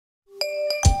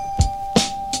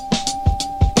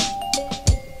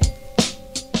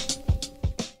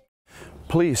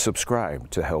Please subscribe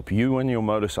to help you and your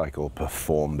motorcycle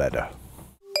perform better.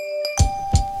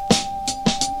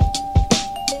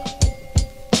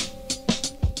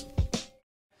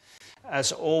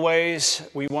 As always,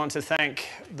 we want to thank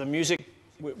the music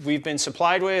we've been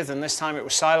supplied with, and this time it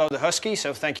was Silo the Husky,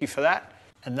 so thank you for that.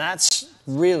 And that's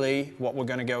really what we're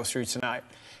going to go through tonight.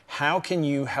 How can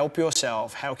you help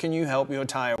yourself? How can you help your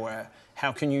tire wear?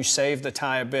 How can you save the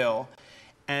tire bill?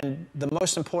 And the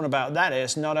most important about that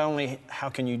is not only how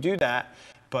can you do that,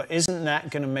 but isn't that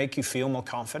going to make you feel more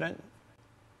confident?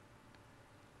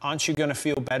 Aren't you going to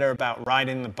feel better about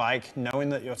riding the bike knowing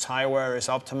that your tire wear is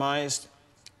optimized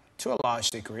to a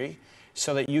large degree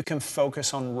so that you can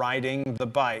focus on riding the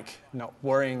bike, not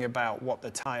worrying about what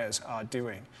the tires are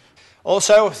doing?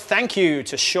 Also, thank you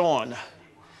to Sean,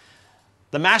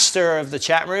 the master of the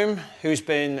chat room, who's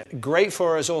been great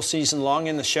for us all season long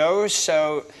in the shows.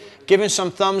 So give him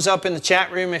some thumbs up in the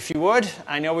chat room if you would.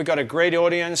 I know we've got a great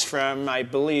audience from, I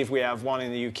believe we have one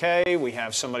in the UK, we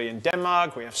have somebody in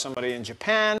Denmark, we have somebody in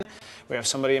Japan, we have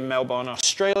somebody in Melbourne,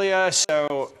 Australia.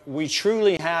 So we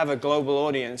truly have a global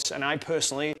audience, and I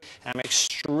personally am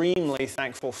extremely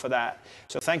thankful for that.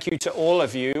 So thank you to all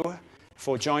of you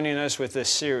for joining us with this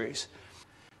series.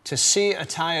 To see a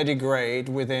tire degrade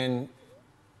within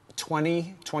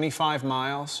 20, 25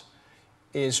 miles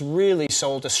is really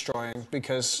soul destroying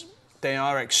because they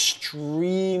are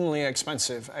extremely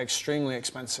expensive.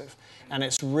 And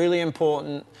it's really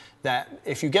important that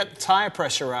if you get the tire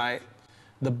pressure right,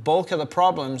 the bulk of the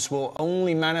problems will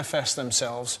only manifest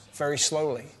themselves very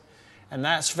slowly. And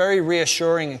that's very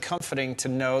reassuring and comforting to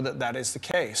know that that is the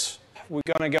case. We're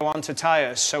going to go on to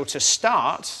tires. So to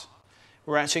start,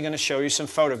 we're actually going to show you some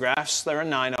photographs. There are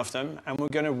 9 of them, and we're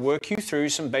going to work you through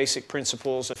some basic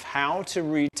principles of how to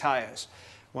read tires.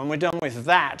 When we're done with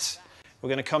that, we're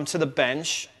going to come to the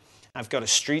bench. I've got a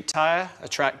street tire, a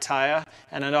track tire,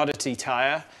 and an oddity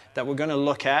tire that we're going to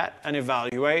look at and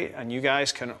evaluate, and you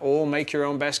guys can all make your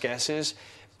own best guesses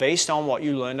based on what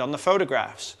you learned on the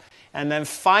photographs. And then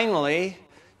finally,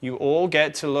 you all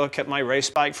get to look at my race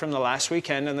bike from the last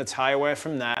weekend and the tire wear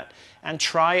from that, and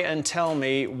try and tell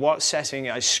me what setting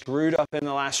I screwed up in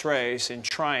the last race in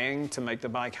trying to make the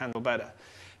bike handle better.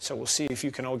 So we'll see if you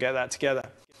can all get that together.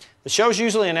 The show's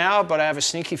usually an hour, but I have a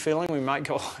sneaky feeling we might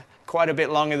go quite a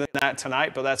bit longer than that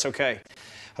tonight, but that's okay.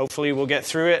 Hopefully we'll get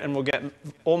through it and we'll get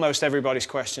almost everybody's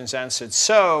questions answered.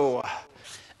 So,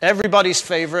 everybody's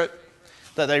favorite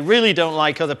that they really don't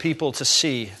like other people to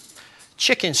see,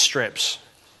 chicken strips.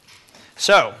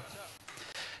 So,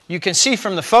 you can see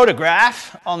from the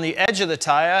photograph on the edge of the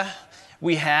tire,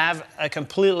 we have a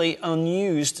completely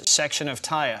unused section of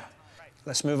tire.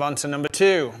 Let's move on to number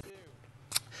 2.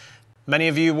 Many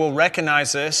of you will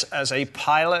recognize this as a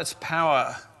pilot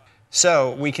power.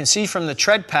 So we can see from the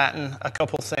tread pattern a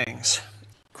couple things.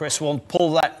 Chris will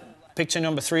pull that picture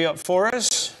number 3 up for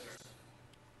us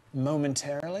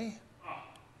momentarily.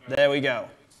 There we go.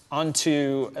 On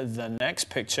to the next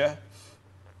picture,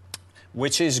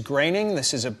 which is graining.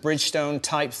 This is a Bridgestone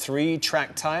Type 3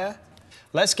 track tire.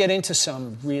 Let's get into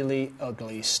some really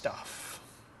ugly stuff.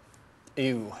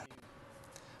 Ew.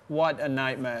 What a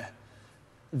nightmare.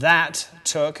 That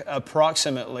took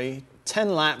approximately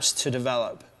 10 laps to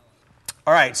develop.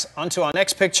 All right, on to our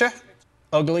next picture.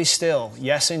 Ugly still,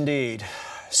 yes indeed.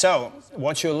 So,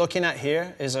 what you're looking at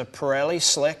here is a Pirelli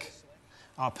Slick,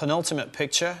 our penultimate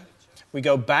picture. We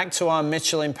go back to our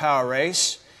Michelin Power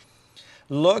Race.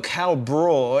 Look how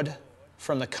broad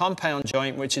from the compound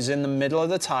joint, which is in the middle of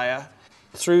the tire,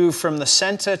 through from the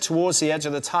center towards the edge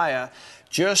of the tire,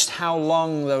 just how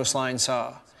long those lines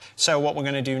are. So what we're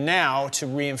going to do now to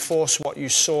reinforce what you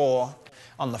saw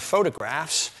on the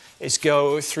photographs is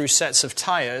go through sets of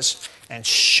tires and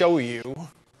show you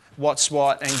what's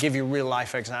what and give you real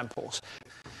life examples.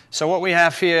 So what we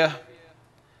have here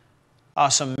are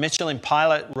some Michelin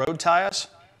Pilot road tires,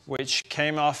 which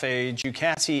came off a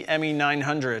Ducati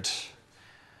ME900,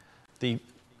 the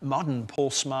modern Paul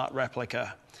Smart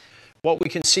replica. What we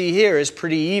can see here is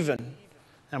pretty even,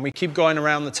 and we keep going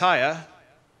around the tire,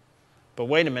 but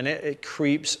wait a minute, it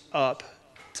creeps up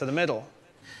to the middle.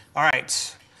 All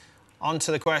right, on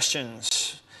to the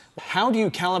questions. How do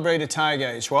you calibrate a tire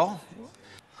gauge? Well,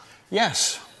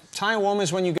 yes, tire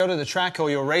warmers when you go to the track or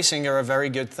you're racing are a very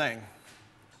good thing.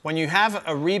 When you have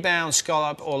a rebound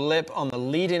scallop or lip on the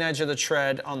leading edge of the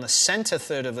tread on the center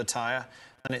third of the tire,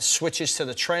 and it switches to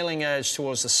the trailing edge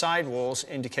towards the sidewalls,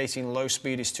 indicating low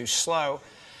speed is too slow,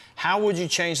 how would you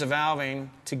change the valving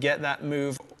to get that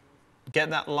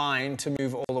line to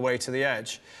move all the way to the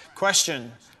edge?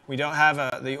 Question, we don't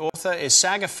have the author. Is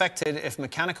sag affected if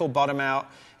mechanical bottom out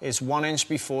is 1 inch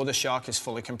before the shock is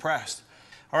fully compressed?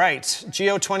 All right,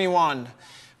 Geo21.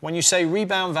 When you say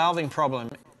rebound valving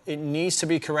problem, it needs to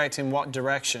be correct in what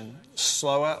direction?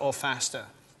 Slower or faster?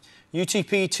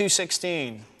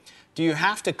 UTP216. Do you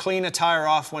have to clean a tire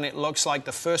off when it looks like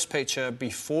the first picture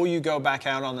before you go back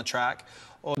out on the track,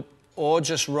 or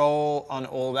just roll on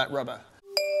all that rubber?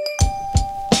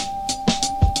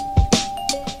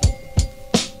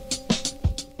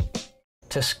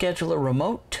 To schedule a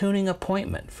remote tuning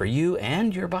appointment for you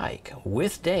and your bike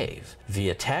with Dave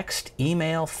via text,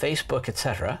 email, Facebook,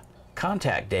 etc.,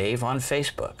 contact Dave on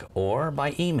Facebook or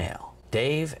by email,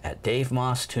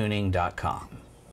 dave@davemosstuning.com.